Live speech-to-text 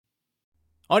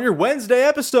On your Wednesday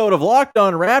episode of Locked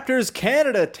On Raptors,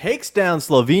 Canada takes down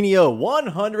Slovenia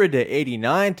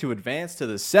 100-89 to advance to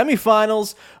the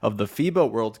semifinals of the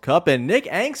FIBA World Cup. And Nick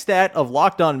Angstadt of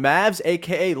Locked On Mavs,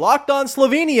 aka Locked On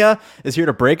Slovenia, is here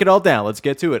to break it all down. Let's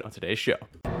get to it on today's show.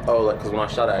 Because when I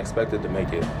shot, I expected to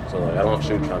make it. So, I don't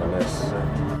shoot trying to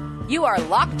miss. You are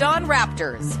Locked On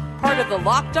Raptors, part of the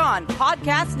Locked On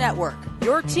Podcast Network,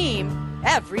 your team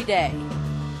every day.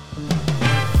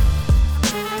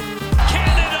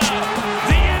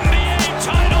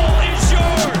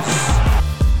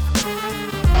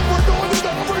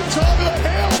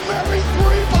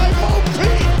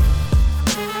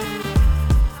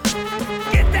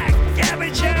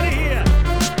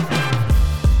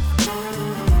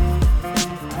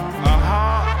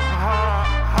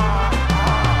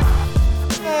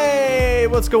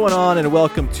 What's going on, and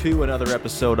welcome to another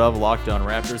episode of Locked On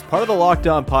Raptors, part of the Locked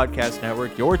On Podcast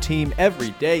Network, your team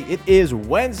every day. It is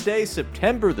Wednesday,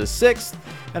 September the 6th,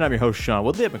 and I'm your host, Sean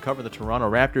Woodley. I've been covering the Toronto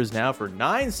Raptors now for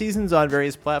 9 seasons on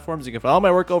various platforms. You can follow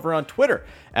my work over on Twitter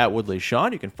at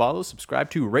WoodleySean. You can follow, subscribe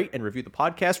to, rate, and review the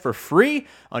podcast for free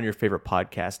on your favorite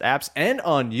podcast apps and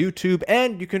on YouTube.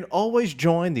 And you can always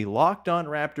join the Locked On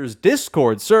Raptors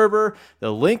Discord server.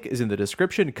 The link is in the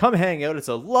description. Come hang out. It's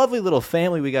a lovely little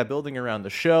family we got building around the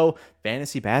show.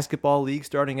 Fantasy basketball league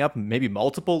starting up, maybe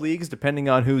multiple leagues depending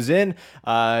on who's in.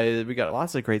 We got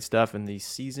lots of great stuff, and the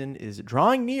season is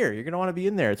drawing near. You're going to want to be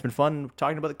in there. It's been fun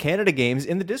talking about the Canada games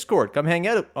in the Discord. Come hang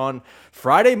out on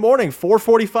Friday morning,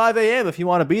 4:45 a.m. if you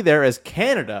want to be there, as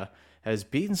Canada has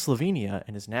beaten Slovenia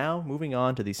and is now moving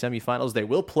on to the semifinals. They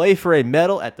will play for a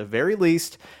medal at the very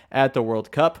least at the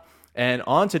World Cup. And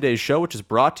on today's show, which is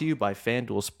brought to you by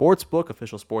FanDuel Sportsbook,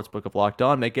 official sportsbook of Locked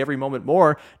On, make every moment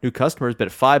more. New customers bet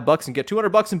 $5 and get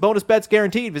 $200 in bonus bets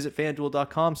guaranteed. Visit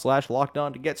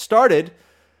FanDuel.com/LockedOn to get started.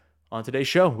 On today's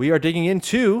show, we are digging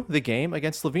into the game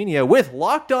against Slovenia with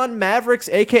Locked On Mavericks,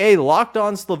 aka Locked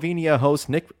On Slovenia host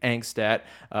Nick Angstadt.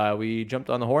 We jumped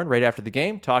on the horn right after the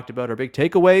game, talked about our big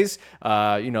takeaways.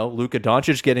 Luka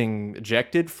Dončić getting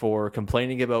ejected for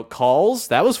complaining about calls.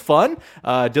 That was fun.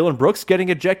 Dylan Brooks getting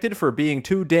ejected for being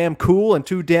too damn cool and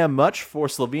too damn much for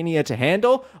Slovenia to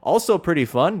handle. Also pretty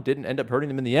fun. Didn't end up hurting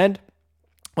them in the end.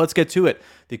 Let's get to it.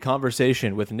 The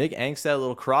conversation with Nick Angstadt, a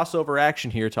little crossover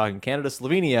action here, talking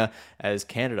Canada-Slovenia as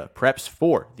Canada preps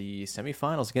for the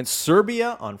semifinals against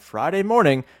Serbia on Friday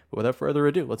morning. But without further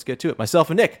ado, let's get to it. Myself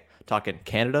and Nick talking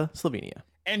Canada-Slovenia.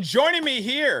 And joining me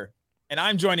here, and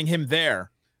I'm joining him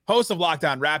there, host of Locked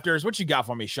On Raptors. What you got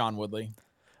for me, Sean Woodley?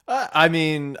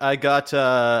 I got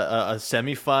a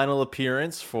semifinal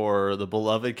appearance for the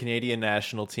beloved Canadian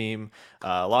national team.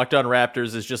 Locked On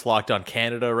Raptors is just Locked On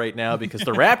Canada right now because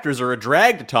the Raptors are a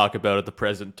drag to talk about at the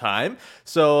present time.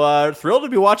 So thrilled to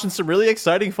be watching some really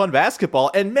exciting, fun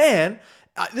basketball. And man,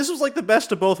 this was like the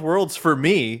best of both worlds for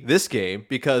me, this game,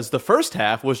 because the first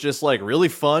half was just like really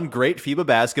fun, great FIBA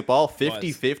basketball,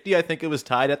 50-50. I think it was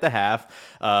tied at the half.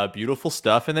 Beautiful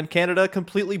stuff. And then Canada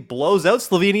completely blows out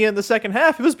Slovenia in the second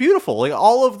half. It was beautiful. Like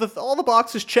all the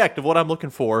boxes checked of what I'm looking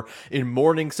for in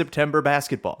morning September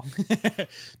basketball.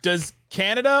 Does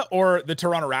Canada or the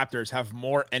Toronto Raptors have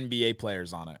more NBA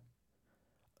players on it?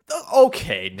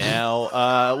 Okay, now,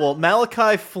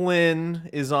 Malachi Flynn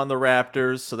is on the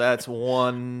Raptors, so that's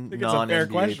one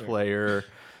non-NBA player.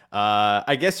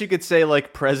 I guess you could say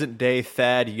like present-day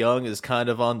Thad Young is kind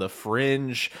of on the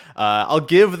fringe. I'll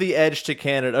give the edge to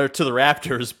Canada or to the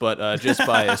Raptors, but just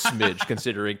by a smidge,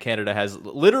 considering Canada has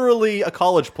literally a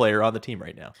college player on the team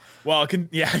right now. Well,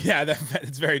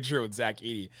 that's very true with Zach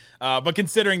Edey. But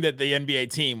considering that the NBA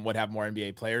team would have more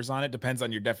NBA players on it, depends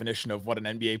on your definition of what an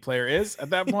NBA player is at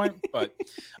that point. But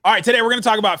all right, today we're going to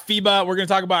talk about FIBA. We're going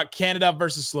to talk about Canada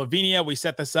versus Slovenia. We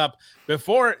set this up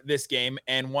before this game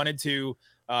and wanted to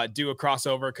do a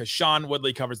crossover because Sean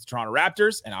Woodley covers the Toronto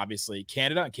Raptors and obviously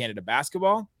Canada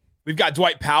basketball. We've got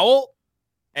Dwight Powell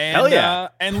and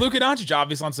Luka Dončić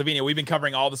obviously on Slovenia. We've been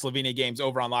covering all the Slovenia games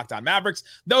over on Locked On Mavericks.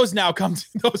 Those now come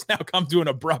to an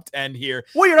abrupt end here.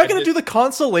 Well, you're not going to do the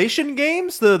consolation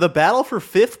games, the battle for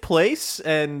fifth place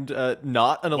and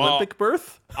not an Olympic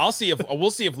berth? We'll see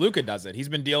if Luka does it. He's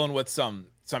been dealing with some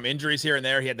injuries here and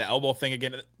there. He had the elbow thing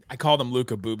again. I call them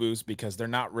Luka boo-boos because they're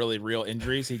not really real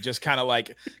injuries. He just kind of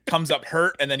like comes up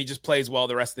hurt and then he just plays well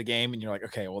the rest of the game. And you're like,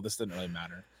 okay, well, this doesn't really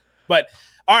matter. But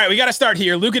all right, we got to start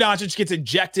here. Luka Dončić gets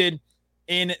ejected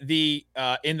in the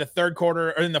third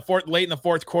quarter or late in the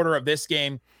fourth quarter of this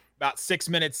game. About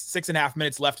 6.5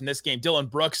 minutes left in this game. Dylan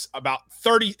Brooks, about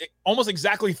almost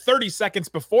exactly 30 seconds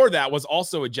before that, was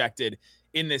also ejected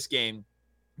in this game.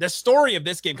 the story of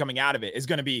this game coming out of it is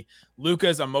going to be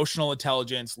Luka's emotional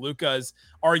intelligence, Luka's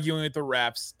arguing with the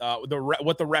refs,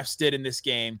 what the refs did in this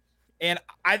game. And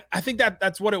I think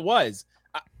that's what it was.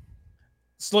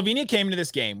 Slovenia came into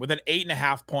this game with an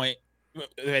 8.5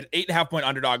 point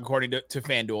underdog, according to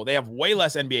FanDuel. They have way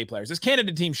less NBA players. This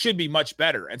Canada team should be much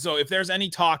better. And so if there's any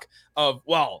talk of,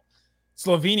 well,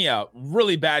 Slovenia,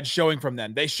 really bad showing from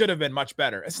them, they should have been much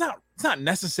better. It's not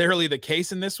necessarily the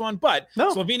case in this one, but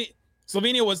no.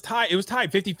 Slovenia was tied. It was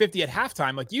tied 50-50 at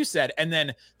halftime, like you said. And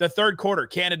then the third quarter,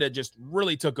 Canada just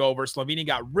really took over. Slovenia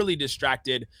got really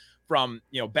distracted from,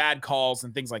 bad calls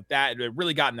and things like that. It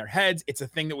really got in their heads. It's a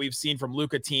thing that we've seen from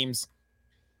Luka teams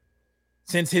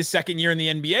since his second year in the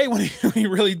NBA, when he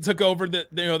really took over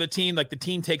the team. Like, the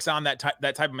team takes on that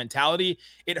type of mentality.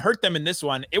 It hurt them in this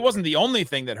one. It wasn't the only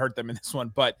thing that hurt them in this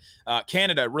one, but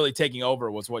Canada really taking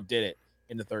over was what did it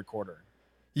in the third quarter.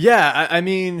 Yeah, I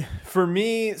mean, for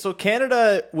me, so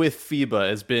Canada with FIBA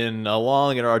has been a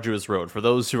long and arduous road. For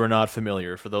those who are not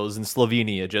familiar, for those in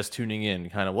Slovenia just tuning in,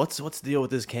 kind of what's the deal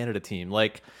with this Canada team?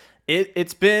 Like,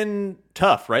 it's been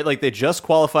tough, right? Like, they just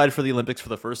qualified for the Olympics for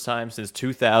the first time since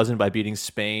 2000 by beating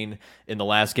Spain in the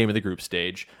last game of the group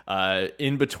stage.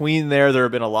 In between there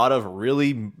have been a lot of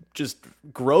really just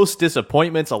gross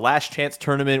disappointments. A last chance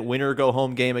tournament winner go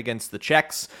home game against the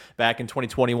Czechs back in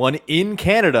 2021 in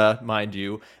Canada, mind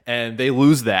you, and they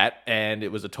lose that, and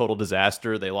it was a total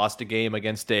disaster. They lost a game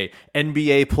against a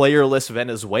NBA playerless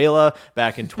Venezuela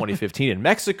back in 2015 in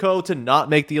Mexico to not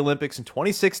make the Olympics in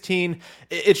 2016.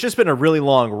 It's just been a really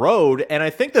long road. And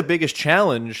I think the biggest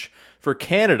challenge for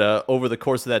Canada over the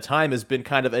course of that time has been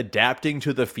kind of adapting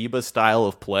to the FIBA style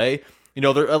of play.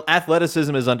 Their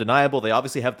athleticism is undeniable. They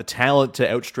obviously have the talent to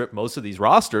outstrip most of these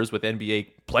rosters with NBA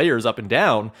players up and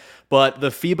down, but the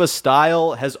FIBA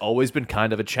style has always been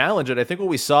kind of a challenge. And I think what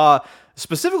we saw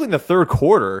specifically in the third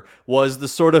quarter was the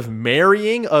sort of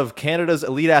marrying of Canada's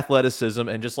elite athleticism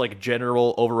and just like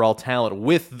general overall talent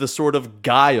with the sort of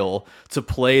guile to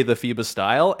play the FIBA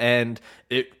style. And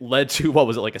it led to, what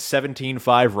was it, like a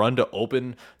 17-5 run to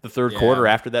open the third quarter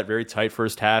after that very tight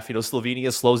first half.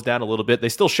 Slovenia slows down a little bit. They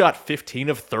still shot 15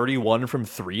 of 31 from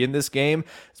three in this game.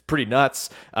 It's pretty nuts.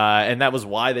 And that was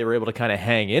why they were able to kind of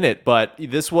hang in it. But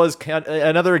this was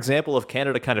another example of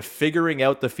Canada kind of figuring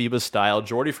out the FIBA style.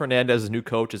 Jordi Fernandez, new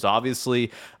coach, is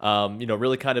obviously,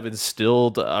 really kind of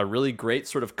instilled a really great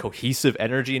sort of cohesive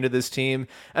energy into this team.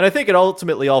 And I think it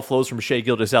ultimately all flows from Shai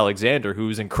Gilgeous-Alexander,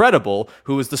 who's incredible,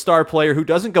 who is the star player who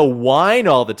doesn't go whine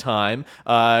all the time.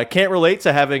 Can't relate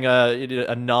to having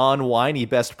a non-whiny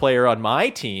best player on my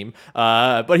team,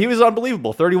 but he was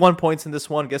unbelievable. 31 points in this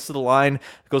one, gets to the line,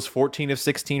 goes 14 of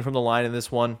 16 from the line in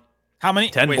this one. How many?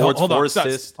 10 boards, 4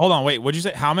 assists. Hold on, wait, what'd you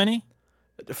say? How many?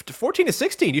 14 to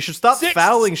 16. You should stop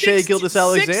fouling Shai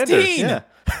Gilgeous-Alexander. 16. Yeah.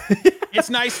 It's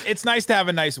nice to have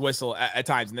a nice whistle at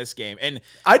times in this game. And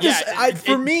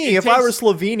if I were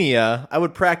Slovenia, I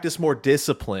would practice more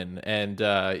discipline and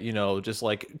just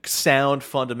like sound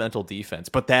fundamental defense.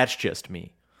 But that's just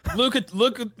me. Luka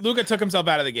took himself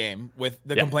out of the game with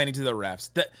the complaining to the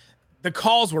refs. The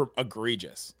calls were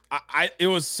egregious. It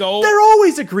was so. They're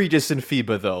always egregious in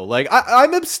FIBA, though. Like,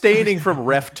 I'm abstaining from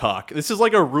ref talk. This is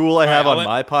like a rule I have on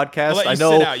my podcast. I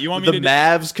know the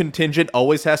Mavs contingent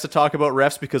always has to talk about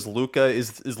refs because Luka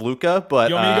is Luka,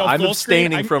 but I'm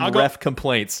abstaining from ref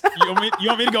complaints. You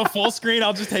want me to go full screen?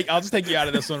 I'll just take you out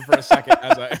of this one for a second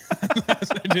as I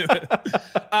do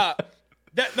it.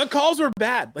 The calls were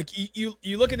bad. Like, you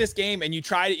look at this game and you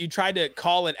try to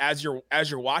call it as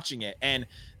you're watching it, and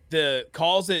the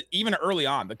calls that even early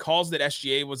on, the calls that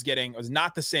SGA was getting was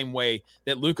not the same way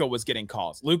that Luka was getting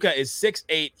calls. Luka is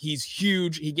 6'8". He's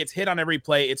huge. He gets hit on every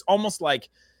play. It's almost like,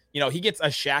 he gets a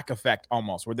Shaq effect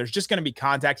almost, where there's just going to be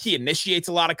contact. He initiates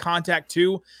a lot of contact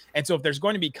too. And so if there's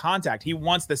going to be contact, he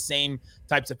wants the same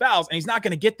types of fouls, and he's not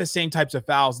going to get the same types of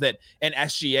fouls that an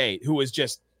SGA, who is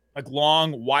just like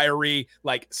long, wiry,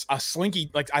 like a slinky,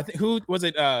 like I think, who was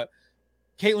it?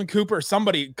 Caitlin Cooper,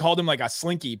 somebody called him like a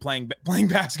slinky playing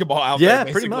basketball out there.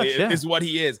 Pretty much, is what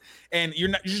he is. And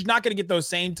you're just not going to get those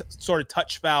same sort of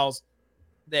touch fouls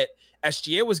that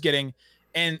SGA was getting.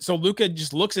 And so Luka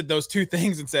just looks at those two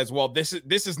things and says, well, this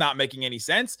is not making any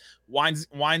sense. Wines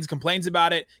complains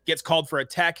about it, gets called for a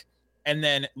tech, and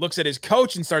then looks at his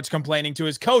coach and starts complaining to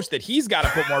his coach that he's got to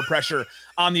put more pressure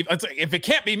on the. It's like, if it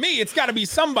can't be me, it's got to be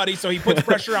somebody. So he puts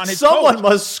pressure on his Someone coach.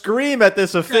 Must scream at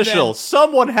this official.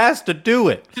 Someone has to do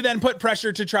it. To then put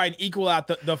pressure to try and equal out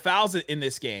the fouls in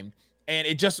this game. And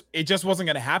it just wasn't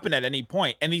going to happen at any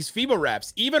point. And these FIBA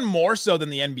refs, even more so than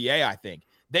the NBA, I think,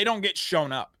 they don't get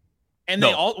shown up. And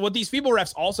what these FIBA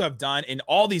refs also have done in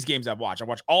all these games I've watched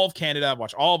all of Canada, I've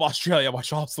watched all of Australia, I've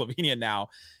watched all of Slovenia now,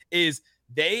 is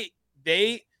they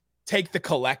take the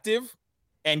collective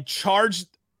and charge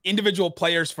individual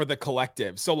players for the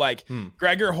collective. So like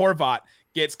Gregor Horvat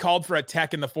gets called for a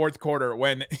tech in the fourth quarter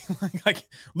when like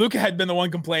Luka had been the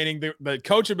one complaining, the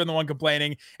coach had been the one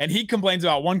complaining, and he complains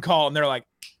about one call and they're like,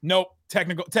 nope,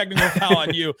 technical foul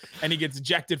on you. And he gets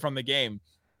ejected from the game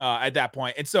at that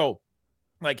point. And so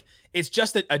like, it's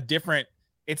just a different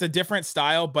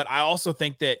style. But I also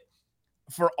think that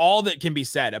for all that can be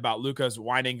said about Luka's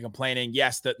whining and complaining,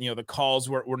 yes, that, the calls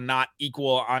were not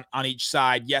equal on each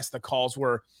side. Yes, the calls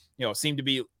were, seemed to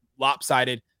be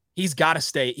lopsided. He's got to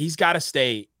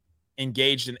stay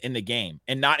engaged in the game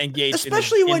and not engaged.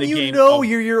 Especially when you're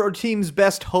your team's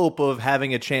best hope of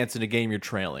having a chance in a game you're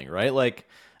trailing, right? Like,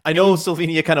 I know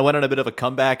Slovenia kind of went on a bit of a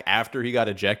comeback after he got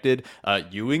ejected.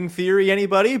 Ewing theory,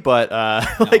 anybody? But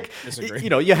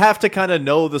you have to kind of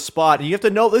know the spot. And you have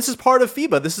to know this is part of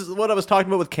FIBA. This is what I was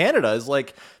talking about with Canada. Is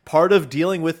like part of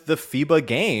dealing with the FIBA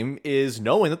game is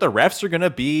knowing that the refs are going to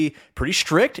be pretty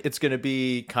strict. It's going to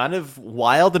be kind of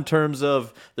wild in terms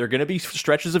of there are going to be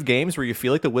stretches of games where you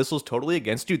feel like the whistle's totally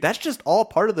against you. That's just all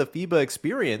part of the FIBA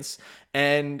experience.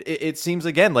 And it seems,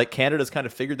 again, like Canada's kind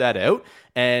of figured that out,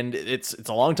 and it's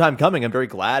a long time coming. I'm very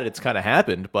glad it's kind of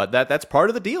happened, but that's part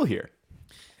of the deal here.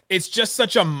 It's just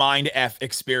such a mind F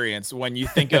experience when you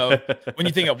think of,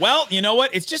 well, you know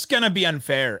what? It's just going to be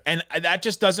unfair. And that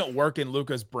just doesn't work in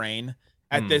Luka's brain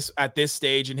at this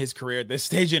stage in his career, this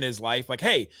stage in his life. Like,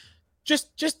 hey,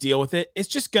 just deal with it. It's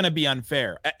just going to be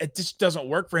unfair. It just doesn't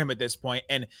work for him at this point.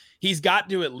 And he's got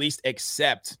to at least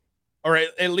accept, or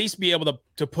at least be able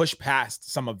to push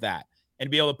past some of that and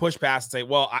be able to push past and say,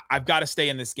 well, I've got to stay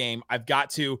in this game. I've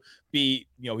got to be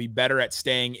better at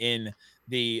staying in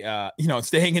the,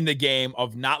 staying in the game,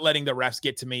 of not letting the refs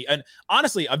get to me. And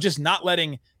honestly, of just not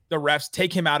letting the refs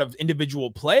take him out of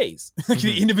individual plays,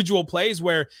 the individual plays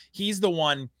where he's the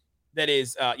one that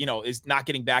is not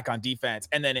getting back on defense.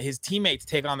 And then his teammates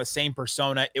take on the same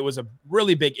persona. It was a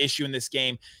really big issue in this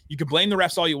game. You can blame the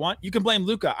refs all you want. You can blame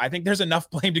Luka. I think there's enough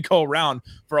blame to go around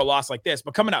for a loss like this.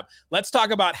 But coming up, let's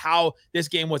talk about how this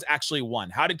game was actually won.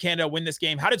 How did Canada win this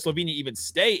game? How did Slovenia even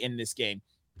stay in this game?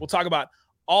 We'll talk about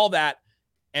all that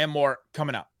and more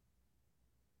coming up.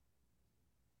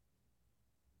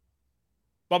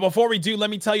 But before we do, let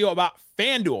me tell you about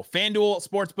FanDuel. FanDuel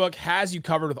Sportsbook has you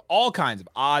covered with all kinds of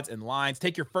odds and lines.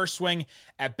 Take your first swing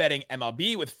at betting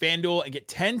MLB with FanDuel and get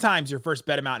 10 times your first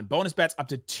bet amount in bonus bets up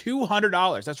to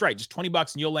 $200. That's right, just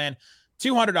 $20 and you'll land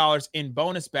 $200 in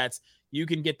bonus bets. You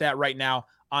can get that right now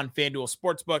on FanDuel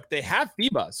Sportsbook. They have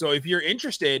FIBA, so if you're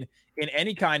interested in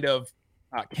any kind of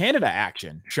Canada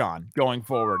action, Sean, going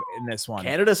forward in this one.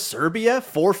 Canada, Serbia,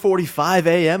 4:45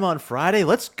 a.m. on Friday.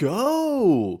 Let's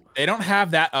go. They don't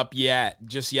have that up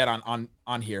just yet on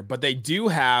here, but they do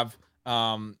have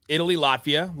Italy,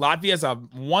 Latvia. Latvia is a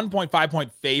 1.5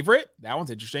 point favorite. That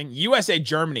one's interesting. USA,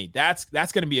 Germany. That's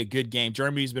going to be a good game.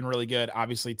 Germany's been really good.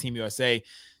 Obviously, Team USA.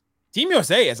 Team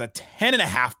USA is a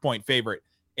 10.5 point favorite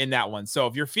in that one. So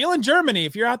if you're feeling Germany,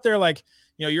 if you're out there like,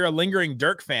 you're a lingering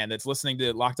Dirk fan that's listening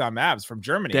to Locked On Mavs from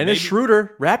Germany. Dennis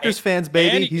Schroeder, Raptors fans,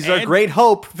 baby. He's our great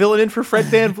hope, filling in for Fred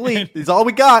VanVleet. He's all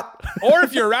we got. Or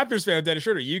if you're a Raptors fan with Dennis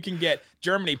Schroeder, you can get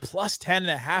Germany plus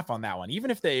 10.5 on that one. Even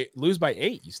if they lose by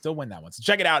 8, you still win that one. So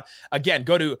check it out. Again,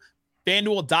 go to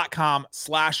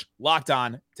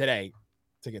FanDuel.com/LockedOn today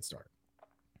to get started.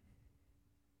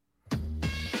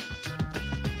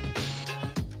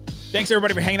 Thanks,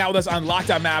 everybody, for hanging out with us on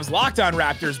Locked On Mavs, Locked On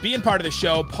Raptors, being part of the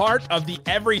show, part of the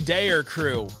Everydayer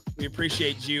crew. We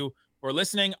appreciate you for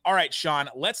listening. All right, Sean,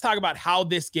 let's talk about how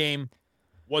this game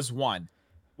was won.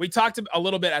 We talked a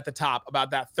little bit at the top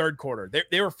about that third quarter.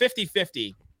 They were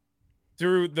 50-50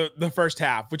 through the first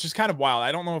half, which is kind of wild.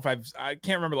 I don't know if I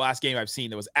can't remember the last game I've seen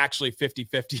that was actually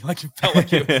 50-50. Like it felt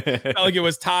like it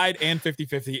was tied and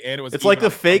 50-50, and it was. It's like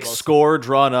the fake score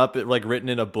drawn up, like written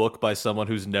in a book by someone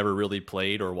who's never really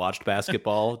played or watched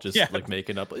basketball, just like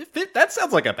making up. That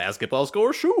sounds like a basketball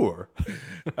score, sure.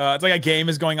 It's like a game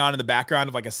is going on in the background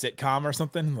of like a sitcom or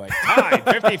something, like tied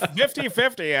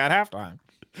 50-50 at halftime.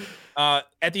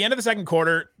 At the end of the second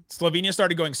quarter, Slovenia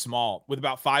started going small with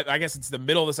about 5. I guess it's the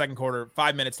middle of the second quarter,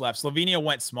 5 minutes left. Slovenia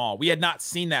went small. We had not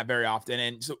seen that very often.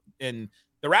 And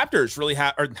the Raptors really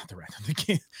had, or not the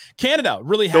Raptors, Canada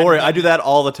really had. Don't worry, I do that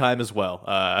all the time as well.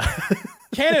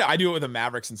 Canada, I do it with the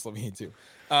Mavericks in Slovenia too.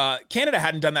 Canada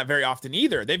hadn't done that very often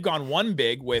either. They've gone one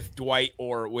big with Dwight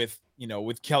or with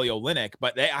Kelly Olynyk,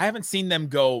 but I haven't seen them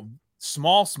go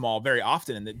small very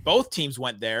often. And that both teams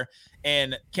went there,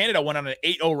 and Canada went on an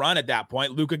 8-0 run at that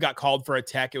point. Luka got called for a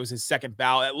tech. It was his second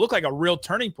foul. It looked like a real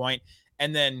turning point.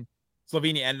 And then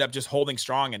Slovenia ended up just holding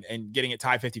strong and getting it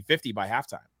tied 50-50 by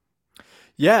halftime.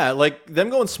 Yeah, like them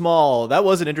going small, that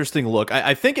was an interesting look.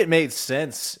 I think it made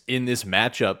sense in this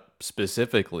matchup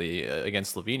specifically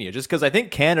against Slovenia, just because I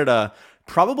think Canada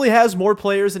probably has more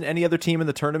players than any other team in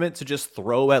the tournament to just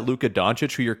throw at Luka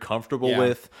Dončić, who you're comfortable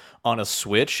with on a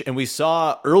switch. And we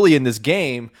saw early in this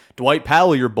game, Dwight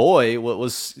Powell, your boy,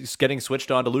 was getting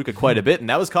switched on to Luka quite a bit, and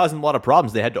that was causing a lot of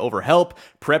problems. They had to overhelp.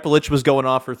 Prepelic was going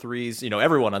off for threes.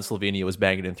 Everyone on Slovenia was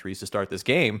banging in threes to start this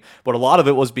game, but a lot of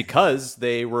it was because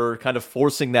they were kind of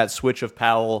forcing that switch of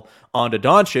Powell onto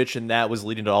Dončić, and that was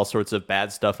leading to all sorts of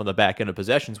bad stuff on the back end of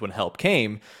possessions when help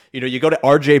came. You go to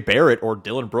RJ Barrett or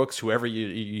Dylan Brooks, whoever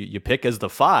you pick as the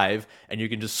 5, and you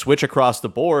can just switch across the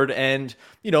board. And,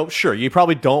 sure, you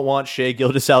probably don't want Shai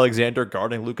Gilgeous-Alexander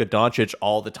guarding Luka Dončić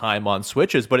all the time on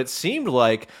switches, but it seemed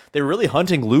like they were really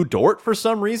hunting Lou Dort for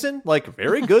some reason. Like,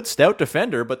 very good stout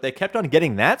defender, but they kept on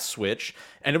getting that switch,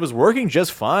 and it was working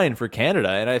just fine for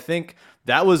Canada. And I think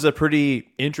that was a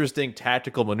pretty interesting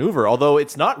tactical maneuver, although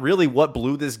it's not really what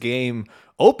blew this game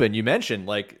open. You mentioned,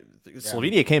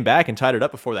 Slovenia came back and tied it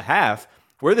up before the half.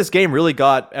 Where this game really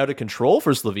got out of control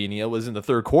for Slovenia was in the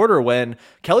third quarter when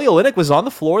Kelly Olynyk was on the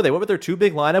floor. They went with their 2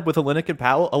 big lineup with Olynyk and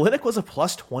Powell. Olynyk was a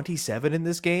plus 27 in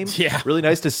this game. Yeah. Really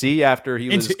nice to see after he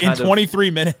was in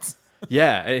 23 minutes.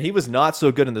 Yeah, and he was not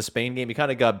so good in the Spain game. He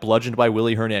kind of got bludgeoned by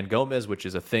Willy Hernan-Gomez, which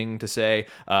is a thing to say.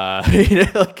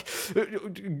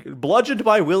 Bludgeoned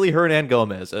by Willy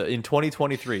Hernan-Gomez in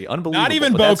 2023. Unbelievable. Not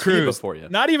even Bo Cruz.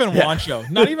 Not even Juancho.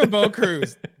 Not even Bo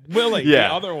Cruz. Willy, the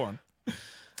other one.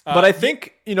 But I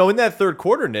think, in that third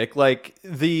quarter, Nick,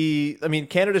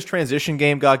 Canada's transition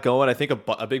game got going. I think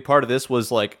a big part of this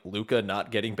was Luka not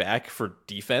getting back for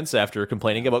defense after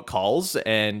complaining about calls.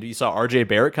 And you saw RJ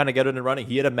Barrett kind of get it and running.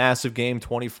 He had a massive game,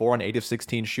 24 on 8 of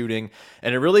 16 shooting.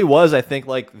 And it really was, I think,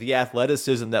 the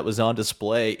athleticism that was on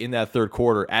display in that third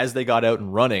quarter as they got out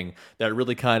and running that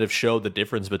really kind of showed the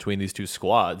difference between these two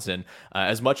squads. And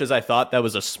as much as I thought that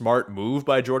was a smart move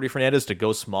by Jordi Fernandez to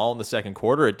go small in the second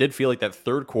quarter, it did feel like that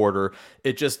third quarter,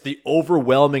 the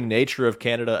overwhelming nature of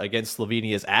Canada against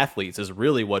Slovenia's athletes is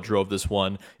really what drove this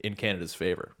one in Canada's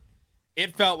favor.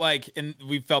 It felt like, and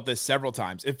we've felt this several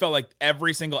times, it felt like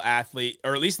every single athlete,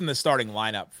 or at least in the starting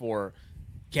lineup for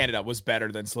Canada, was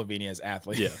better than Slovenia's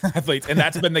athletes. And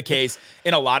that's been the case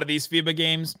in a lot of these FIBA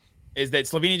games, is that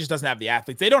Slovenia just doesn't have the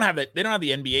athletes. They don't have the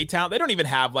NBA talent. They don't even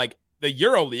have the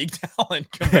EuroLeague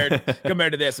talent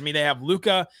compared to this. I mean, they have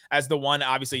Luka as the one,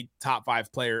 obviously top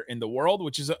 5 player in the world,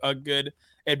 which is a good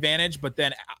advantage. But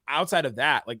then outside of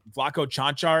that, Vlatko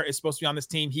Čančar is supposed to be on this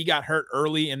team. He got hurt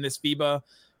early in this FIBA,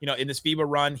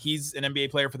 run. He's an NBA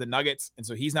player for the Nuggets, and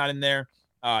so he's not in there.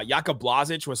 Jaka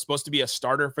Blažić was supposed to be a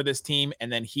starter for this team,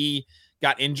 and then he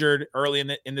got injured early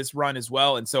in this run as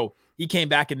well. And so he came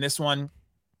back in this one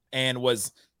and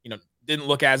was, didn't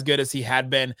look as good as he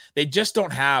had been. They just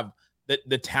don't have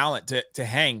the talent to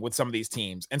hang with some of these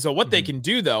teams. And so what they can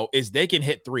do, though, is they can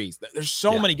hit threes. There's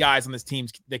so many guys on this team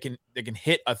that can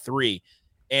hit a 3,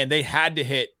 and they had to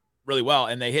hit really well.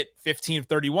 And they hit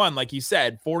 15-31, like you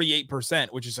said, 48%,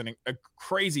 which is a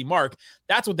crazy mark.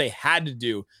 That's what they had to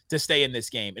do to stay in this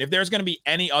game. And if there's going to be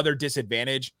any other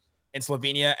disadvantage in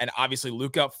Slovenia, and obviously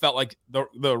Luka felt like the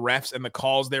refs and the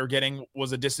calls they were getting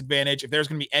was a disadvantage. If there's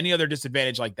going to be any other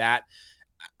disadvantage like that,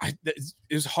 it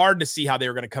was hard to see how they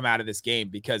were going to come out of this game,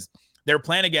 because their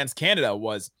plan against Canada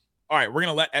was, all right, we're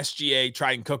going to let SGA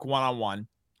try and cook one-on-one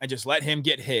and just let him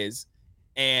get his,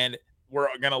 and we're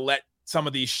going to let some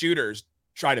of these shooters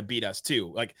try to beat us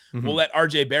too. We'll let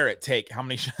RJ Barrett take how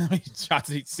many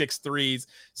shots? 6 threes,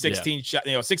 16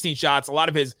 shots, 16 shots. A lot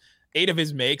of 8 of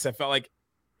his makes, I felt like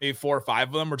maybe 4 or 5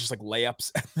 of them were just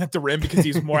layups at the rim, because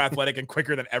he's more athletic and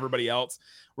quicker than everybody else.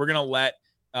 We're going to let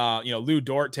Lou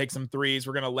Dort take some threes.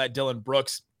 We're going to let Dylan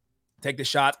Brooks take the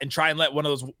shots and try and let one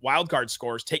of those wild card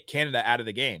scorers take Canada out of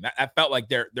the game. That felt like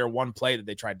their one play that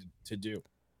they tried to do.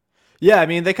 Yeah, I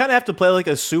mean, they kind of have to play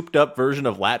a souped-up version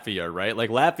of Latvia, right?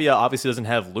 Latvia obviously doesn't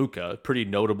have Luka, pretty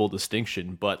notable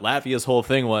distinction, but Latvia's whole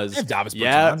thing was, it's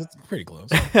pretty close.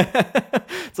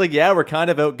 It's we're kind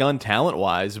of outgunned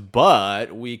talent-wise,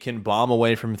 but we can bomb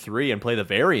away from 3 and play the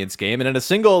variance game. And in a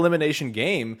single elimination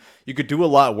game, you could do a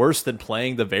lot worse than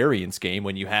playing the variance game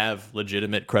when you have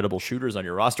legitimate, credible shooters on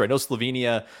your roster. I know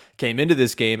Slovenia came into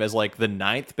this game as the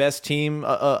 9th best team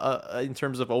in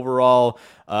terms of overall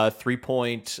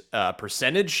 3-point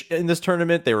percentage in this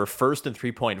tournament. They were first in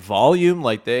 3-point volume.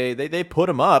 They put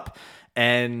them up.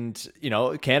 And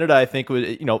Canada, I think,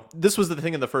 was, this was the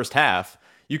thing in the first half.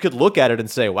 you could look at it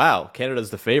and say, wow, Canada's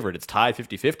the favorite. It's tied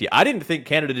 50-50. I didn't think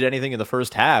Canada did anything in the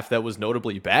first half that was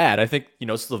notably bad. I think,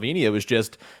 Slovenia was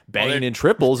just banging in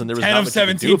triples, and there was 10 not of much you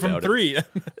could 17 do from about three. it.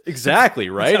 Exactly,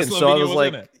 right? And so I was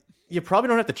like, it. you probably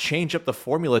don't have to change up the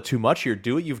formula too much here.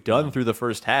 Do what you've done through the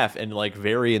first half, and like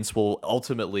variance will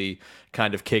ultimately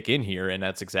kind of kick in here, and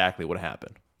that's exactly what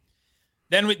happened.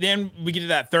 Then we get to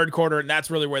that third quarter, and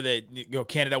that's really where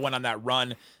Canada went on that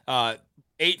run.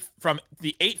 From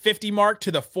the 8:50 mark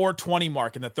to the 4:20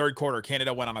 mark in the third quarter,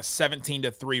 Canada went on a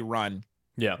 17-3 run.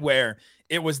 Yeah, where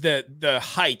it was the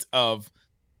height of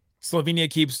Slovenia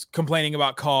keeps complaining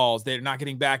about calls. They're not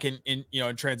getting back in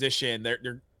transition.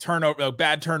 They're turnover,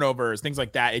 bad turnovers, things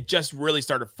like that. It just really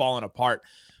started falling apart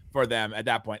for them at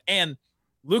that point. And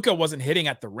Luka wasn't hitting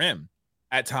at the rim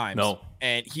at times. No.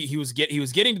 And he was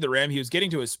getting to the rim. He was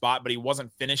getting to his spot, but he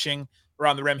wasn't finishing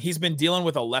around the rim. He's been dealing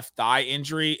with a left thigh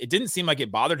injury. It didn't seem like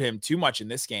it bothered him too much in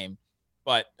this game,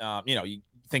 but you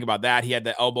think about that. He had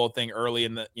the elbow thing early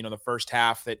in the first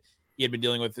half that he had been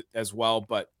dealing with as well,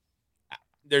 but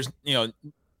there's,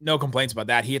 no complaints about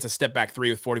that. He hits a step back three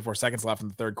with 44 seconds left in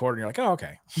the third quarter. And you're like, oh,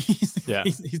 okay. He's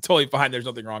totally fine. There's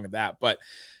nothing wrong with that. But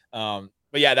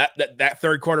yeah, that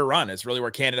third quarter run is really where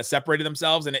Canada separated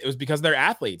themselves. And it was because they're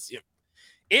athletes.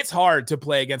 It's hard to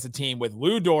play against a team with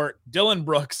Lou Dort, Dylan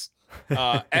Brooks,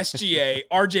 SGA,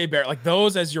 RJ Barrett, like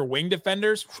those as your wing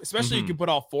defenders, especially if you can put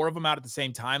all four of them out at the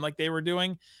same time like they were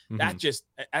doing. That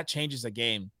changes a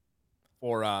game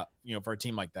for a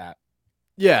team like that.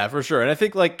 Yeah, for sure. And I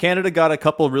think like Canada got a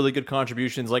couple of really good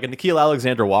contributions. Like Nickeil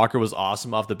Alexander-Walker was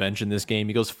awesome off the bench in this game.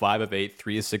 He goes 5 of 8,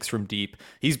 3 of 6 from deep.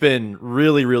 He's been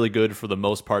really, really good for the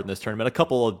most part in this tournament. A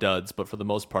couple of duds, but for the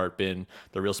most part been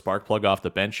the real spark plug off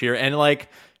the bench here. And like,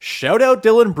 shout out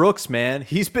Dylan Brooks, man.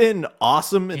 He's been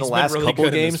awesome in the last couple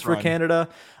of games for Canada.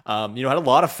 Had a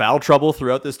lot of foul trouble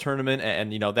throughout this tournament,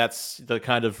 and that's the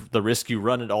kind of the risk you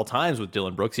run at all times with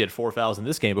Dylan Brooks. He had 4 fouls in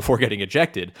this game before getting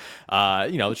ejected.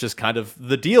 It's just kind of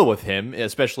the deal with him,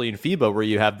 especially in FIBA where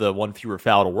you have the one fewer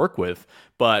foul to work with.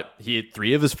 But he had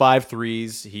 3 of his 5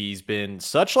 threes. He's been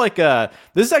such like this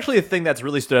is actually a thing that's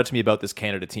really stood out to me about this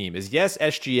Canada team is yes,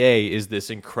 SGA is this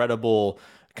incredible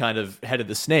kind of head of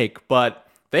the snake, but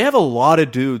they have a lot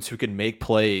of dudes who can make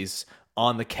plays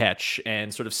on the catch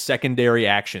and sort of secondary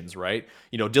actions, right?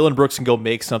 Dylan Brooks can go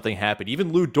make something happen.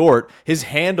 Even Lou Dort, his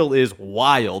handle is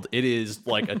wild. It is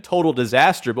like a total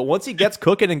disaster. But once he gets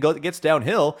cooking and gets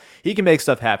downhill, he can make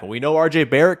stuff happen. We know RJ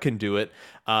Barrett can do it.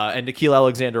 And Nickeil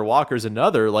Alexander-Walker's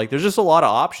another. Like, there's just a lot of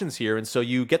options here. And so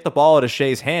you get the ball out of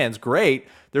Shea's hands, great.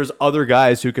 There's other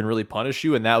guys who can really punish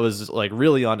you, and that was like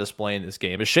really on display in this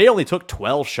game. Shea only took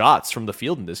 12 shots from the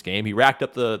field in this game. He racked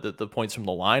up the points from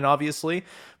the line, obviously,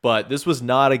 but this was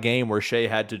not a game where Shea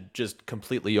had to just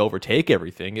completely overtake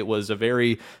everything. It was a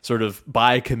very sort of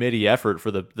by committee effort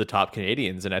for the top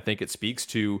Canadians, and I think it speaks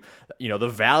to the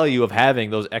value of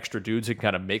having those extra dudes who can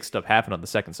kind of make stuff happen on the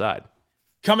second side.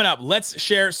 Coming up, let's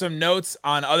share some notes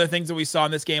on other things that we saw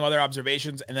in this game, other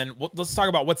observations, and then let's talk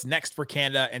about what's next for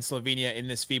Canada and Slovenia in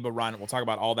this FIBA run. We'll talk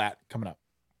about all that coming up.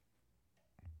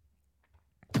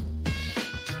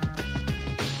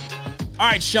 All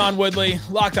right, Sean Woodley,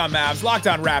 Locked On Mavs, Locked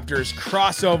On Raptors,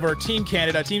 crossover, Team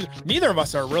Canada, teams. Neither of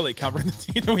us are really covering the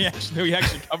team that we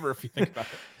actually cover if you think about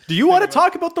it. Do you want to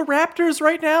talk about the Raptors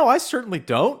right now? I certainly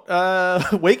don't.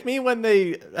 Wake me when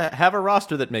they have a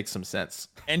roster that makes some sense.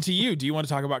 And to you, do you want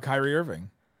to talk about Kyrie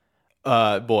Irving?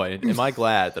 Boy, am I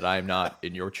glad that I'm not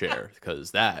in your chair,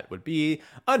 because that would be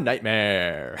a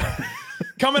nightmare.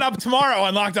 Coming up tomorrow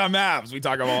on Locked On Mavs, we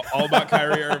talk all about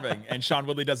Kyrie Irving, and Sean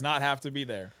Woodley does not have to be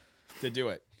there to do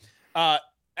it.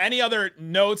 Any other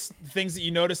notes, things that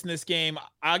you noticed in this game?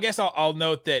 I guess I'll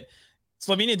note that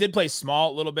Slovenia did play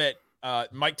small a little bit.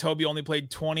 Mike Tobey only played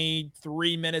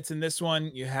 23 minutes in this one.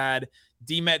 You had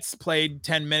D-Metz played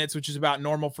 10 minutes, which is about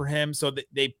normal for him. So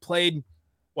they played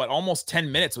almost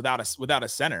 10 minutes without a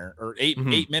center, or eight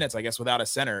minutes, I guess, without a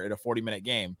center in a 40-minute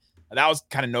game. That was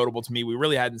kind of notable to me. We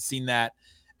really hadn't seen that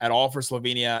at all for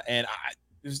Slovenia. And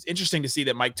it was interesting to see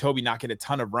that Mike Tobey not get a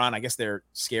ton of run. I guess they're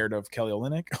scared of Kelly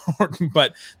Olynyk,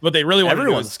 but they really wanted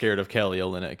everyone's scared of Kelly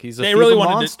Olynyk. He's a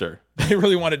monster. They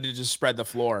really wanted to just spread the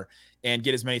floor and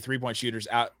get as many 3-point shooters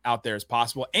out there as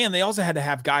possible. And they also had to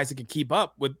have guys that could keep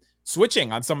up with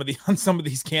switching on some of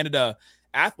these Canada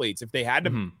athletes if they had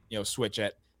to switch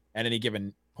at any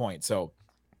given point. So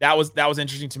that was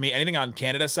interesting to me. Anything on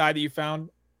Canada's side that you found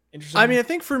interesting? I mean, I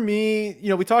think for me,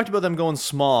 we talked about them going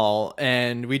small,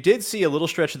 and we did see a little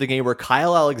stretch of the game where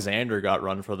Kyle Alexander got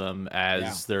run for them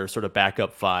as their sort of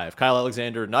backup 5. Kyle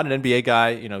Alexander, not an NBA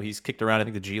guy. He's kicked around, I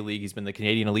think, the G League. He's been the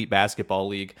Canadian Elite Basketball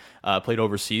League, played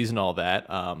overseas and all that.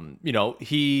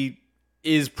 He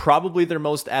is probably their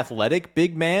most athletic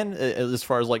big man as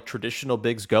far as like traditional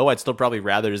bigs go. I'd still probably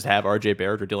rather just have RJ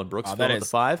Barrett or Dylan Brooks fill at the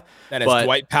 5. That is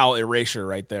Dwight Powell erasure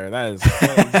right there. That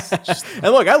is just...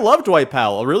 And look, I love Dwight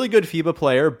Powell, a really good FIBA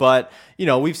player, but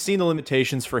we've seen the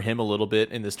limitations for him a little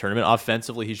bit in this tournament.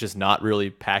 Offensively, he's just not really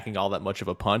packing all that much of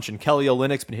a punch. And Kelly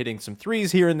Olynyk's been hitting some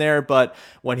threes here and there, but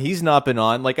when he's not been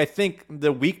on, like I think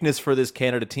the weakness for this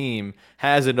Canada team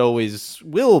has and always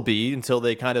will be until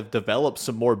they kind of develop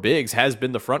some more bigs has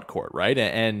been the front court, right?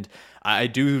 And I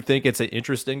do think it's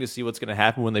interesting to see what's going to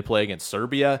happen when they play against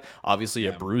Serbia. Obviously,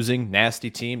 a bruising, nasty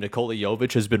team. Nikola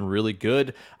Jovic has been really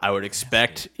good. I would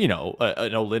expect, an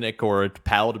Olynyk or a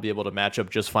Powell to be able to match up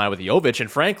just fine with Jovic. And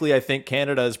frankly, I think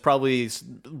Canada is probably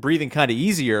breathing kind of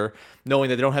easier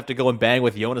knowing that they don't have to go and bang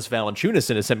with Jonas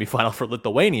Valanciunas in a semifinal for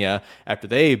Lithuania after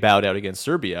they bowed out against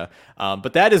Serbia.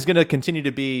 But that is going to continue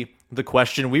to be the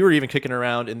question. We were even kicking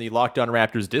around in the Locked On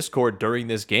Raptors Discord during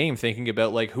this game thinking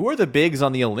about, like, who are the bigs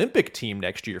on the Olympic team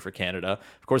next year for Canada?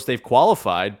 Of course, they've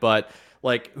qualified, but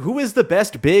like, who is the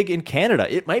best big in Canada?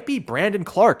 It might be Brandon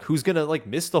Clark, who's going to like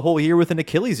miss the whole year with an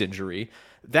Achilles injury.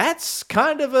 That's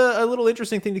kind of a little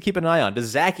interesting thing to keep an eye on. Does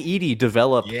Zach Edey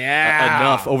develop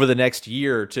enough over the next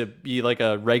year to be like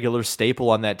a regular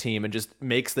staple on that team and just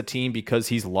makes the team because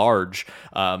he's large?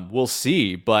 We'll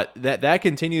see. But that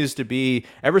continues to be,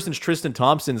 ever since Tristan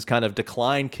Thompson's kind of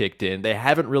decline kicked in, they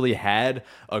haven't really had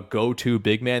a go-to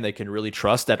big man they can really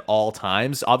trust at all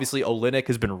times. Obviously, Olynyk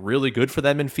has been really good for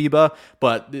them in FIBA,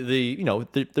 but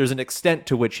there's an extent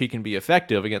to which he can be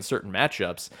effective against certain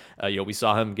matchups. We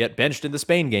saw him get benched in the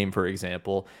Spain game, for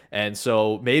example, and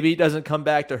so maybe he doesn't come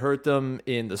back to hurt them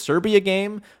in the Serbia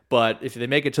game. But if they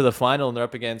make it to the final and they're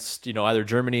up against either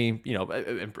Germany,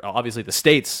 obviously the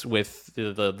States with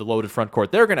the loaded front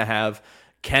court they're going to have,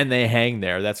 can they hang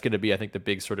there? That's going to be, I think, the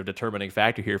big sort of determining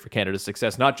factor here for Canada's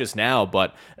success, not just now,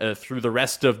 but through the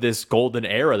rest of this golden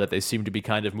era that they seem to be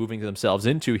kind of moving themselves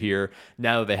into here.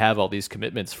 Now that they have all these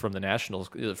commitments from the nationals,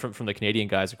 from the Canadian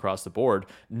guys across the board,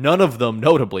 none of them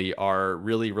notably are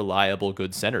really reliable,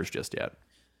 good centers just yet.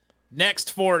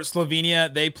 Next for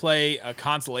Slovenia, they play a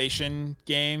consolation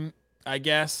game, I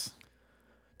guess.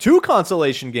 2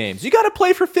 consolation games. You got to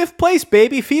play for 5th place,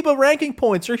 baby. FIBA ranking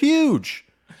points are huge.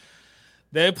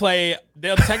 They'll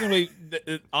technically,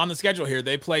 on the schedule here,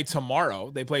 they play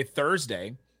tomorrow. They play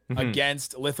Thursday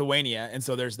against Lithuania, and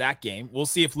so there's that game. We'll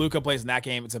see if Luka plays in that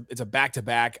game. It's a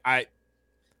back-to-back.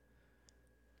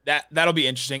 That'll be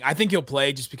interesting. I think he'll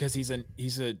play just because he's a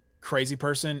crazy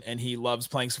person, and he loves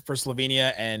playing for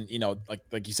Slovenia, and,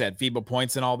 like you said, FIBA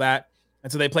points and all that.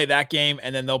 And so they play that game,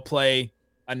 and then they'll play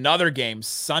another game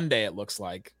Sunday, it looks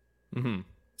like,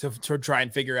 to try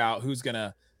and figure out who's going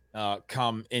to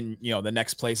come in, the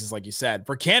next places, like you said.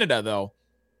 For Canada, though,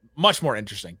 much more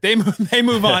interesting. They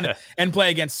move on and play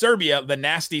against Serbia, the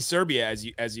nasty Serbia,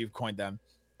 as you've coined them.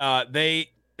 They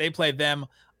play them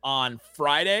on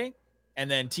Friday,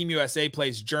 and then Team USA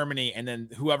plays Germany, and then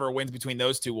whoever wins between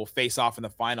those two will face off in the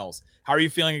finals. How are you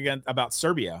feeling about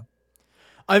Serbia?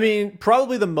 I mean,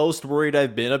 probably the most worried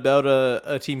I've been about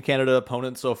a Team Canada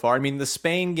opponent so far. I mean, the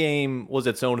Spain game was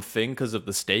its own thing because of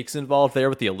the stakes involved there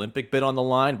with the Olympic bid on the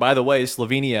line. By the way,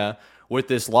 Slovenia, with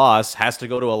this loss, has to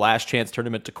go to a last chance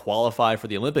tournament to qualify for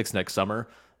the Olympics next summer.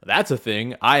 That's a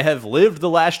thing. I have lived the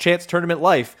last chance tournament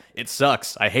life. It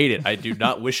sucks. I hate it. I do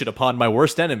not wish it upon my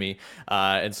worst enemy.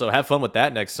 And so have fun with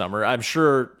that next summer. I'm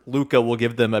sure Luka will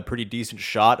give them a pretty decent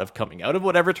shot of coming out of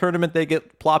whatever tournament they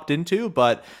get plopped into,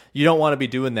 but you don't want to be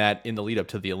doing that in the lead up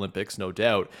to the Olympics, no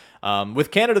doubt. With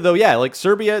Canada, though, yeah, like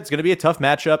Serbia, it's going to be a tough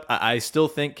matchup. I still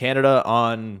think Canada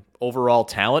on overall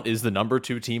talent is the number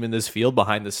 2 team in this field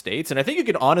behind the States. And I think you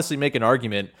could honestly make an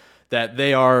argument that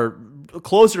they are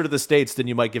closer to the States than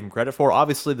you might give them credit for.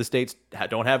 Obviously, the States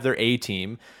don't have their A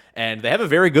team, and they have a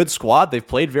very good squad. They've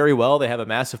played very well. They have a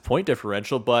massive point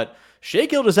differential, but Shai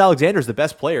Gilgeous-Alexander is the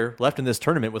best player left in this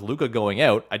tournament with Luka going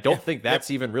out. I don't think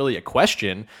that's even really a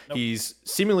question. Nope. He's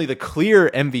seemingly the clear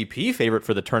MVP favorite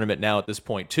for the tournament now at this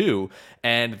point, too,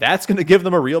 and that's going to give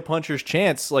them a real puncher's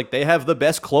chance. Like, they have the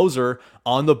best closer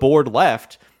on the board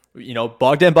left.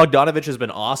 Bogdan Bogdanovic has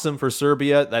been awesome for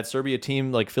Serbia. That Serbia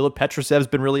team, like Filip Petrusev's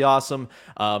been really awesome.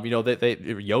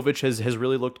 Jovic has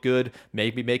really looked good.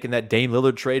 Maybe making that Dame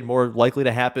Lillard trade more likely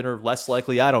to happen or less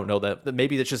likely. I don't know that.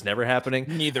 Maybe that's just never happening.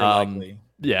 Neither likely.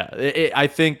 Yeah, I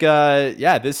think,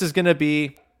 this is going to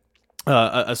be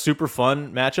a super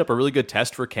fun matchup, a really good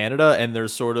test for Canada. And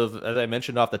there's sort of, as I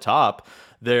mentioned off the top,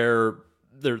 they're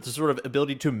the sort of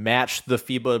ability to match the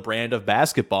FIBA brand of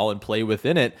basketball and play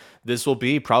within it. This will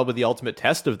be probably the ultimate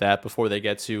test of that before they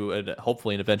get to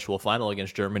hopefully an eventual final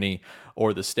against Germany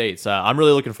or the States. I'm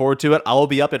really looking forward to it. I will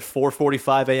be up at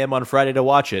 4:45 a.m. on Friday to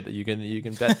watch it. You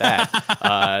can bet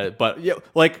that. But yeah,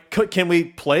 like, can we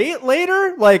play it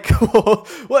later? Like, why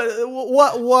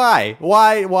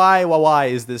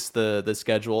is this the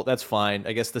schedule? That's fine.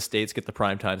 I guess the States get the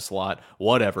primetime slot.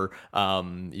 Whatever.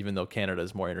 Even though Canada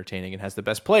is more entertaining and has the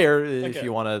best player, if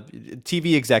you want to,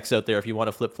 TV execs out there, if you want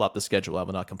to flip flop the schedule, I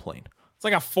will not complain. It's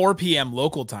like a 4 p.m.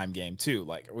 local time game too.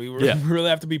 Like we really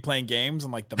have to be playing games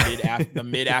in like the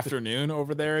mid afternoon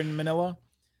over there in Manila.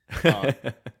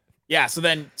 Yeah. So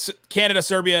then Canada,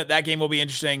 Serbia, that game will be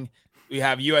interesting. We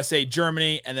have USA,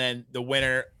 Germany, and then the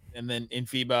winner, and then in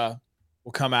FIBA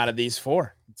will come out of these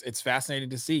 4. It's fascinating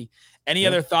to see. Any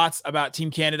other thoughts about Team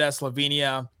Canada,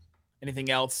 Slovenia? Anything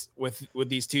else with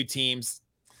these two teams?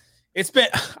 It's been,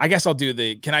 I guess I'll do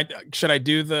should I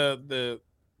do the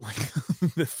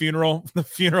the funeral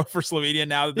for Slovenia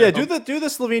now? Yeah, do the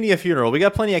Slovenia funeral. We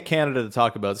got plenty of Canada to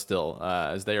talk about still,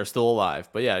 as they are still alive.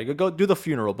 But yeah, go do the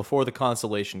funeral before the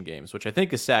consolation games, which I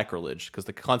think is sacrilege because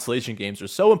the consolation games are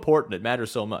so important. It matters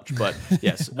so much. But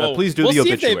yes, please do the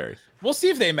obituary. We'll see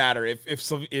if they matter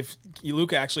if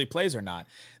Luka actually plays or not.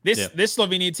 This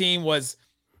Slovenia team was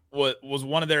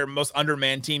one of their most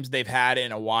undermanned teams they've had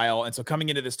in a while. And so coming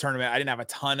into this tournament, I didn't have a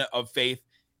ton of faith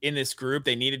in this group.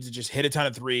 They needed to just hit a ton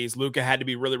of threes. Luka had to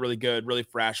be really, really good, really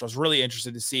fresh. I was really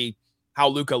interested to see how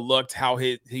Luka looked, how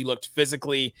he looked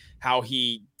physically, how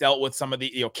he dealt with some of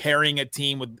the, carrying a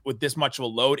team with this much of a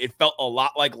load. It felt a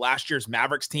lot like last year's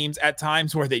Mavericks teams at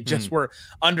times where they just were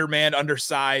undermanned,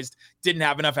 undersized, didn't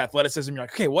have enough athleticism. You're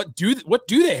like, okay, what do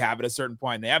they have at a certain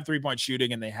point? They have 3-point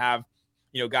shooting and they have,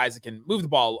 guys that can move the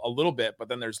ball a little bit, but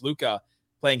then there's Luka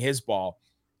playing his ball.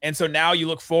 And so now you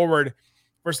look forward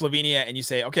for Slovenia and you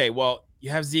say, okay, well, you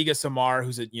have Ziga Samar,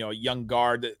 who's a young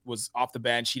guard that was off the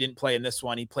bench. He didn't play in this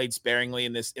one. He played sparingly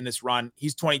in this run.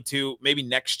 He's 22. Maybe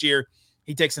next year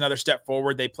he takes another step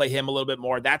forward. They play him a little bit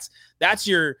more. That's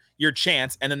your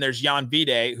chance. And then there's Jan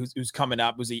Vide, who's coming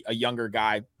up, who's a younger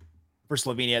guy for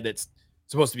Slovenia that's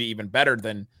supposed to be even better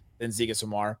than Ziga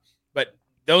Samar. But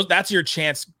that's your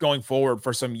chance going forward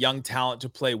for some young talent to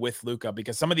play with Luka,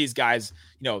 because some of these guys,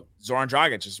 Zoran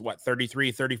Dragic is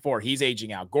 33, 34. He's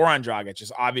aging out. Goran Dragic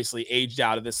is obviously aged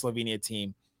out of the Slovenia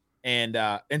team. And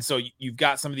so you've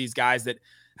got some of these guys that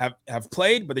have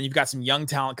played, but then you've got some young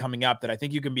talent coming up that I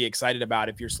think you can be excited about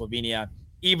if you're Slovenia,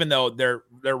 even though their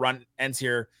run ends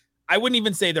here. I wouldn't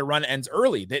even say their run ends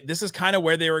early. This is kind of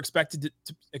where they were expected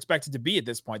to be at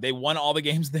this point. They won all the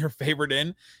games they were favored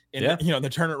in the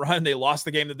tournament run. They lost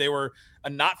the game that they were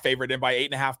not favored in by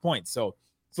 8.5 points. So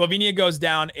Slovenia goes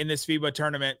down in this FIBA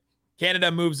tournament.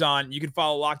 Canada moves on. You can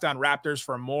follow Locked On Raptors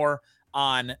for more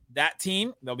on that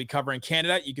team. They'll be covering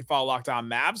Canada. You can follow Locked On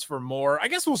Mavs for more. I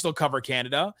guess we'll still cover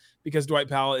Canada because Dwight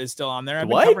Powell is still on there.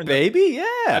 Dwight, baby, yeah.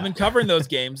 I've been covering those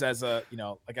games as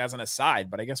as an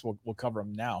aside, but I guess we'll cover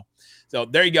them now. So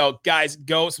there you go, guys.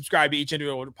 Go subscribe to each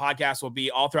individual podcast. Will be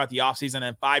all throughout the offseason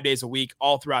and 5 days a week,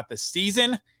 all throughout the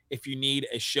season. If you need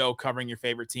a show covering your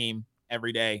favorite team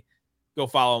every day, go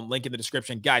follow them. Link in the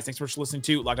description. Guys, thanks for listening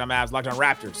to Locked On Mavs, Locked On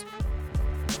Raptors.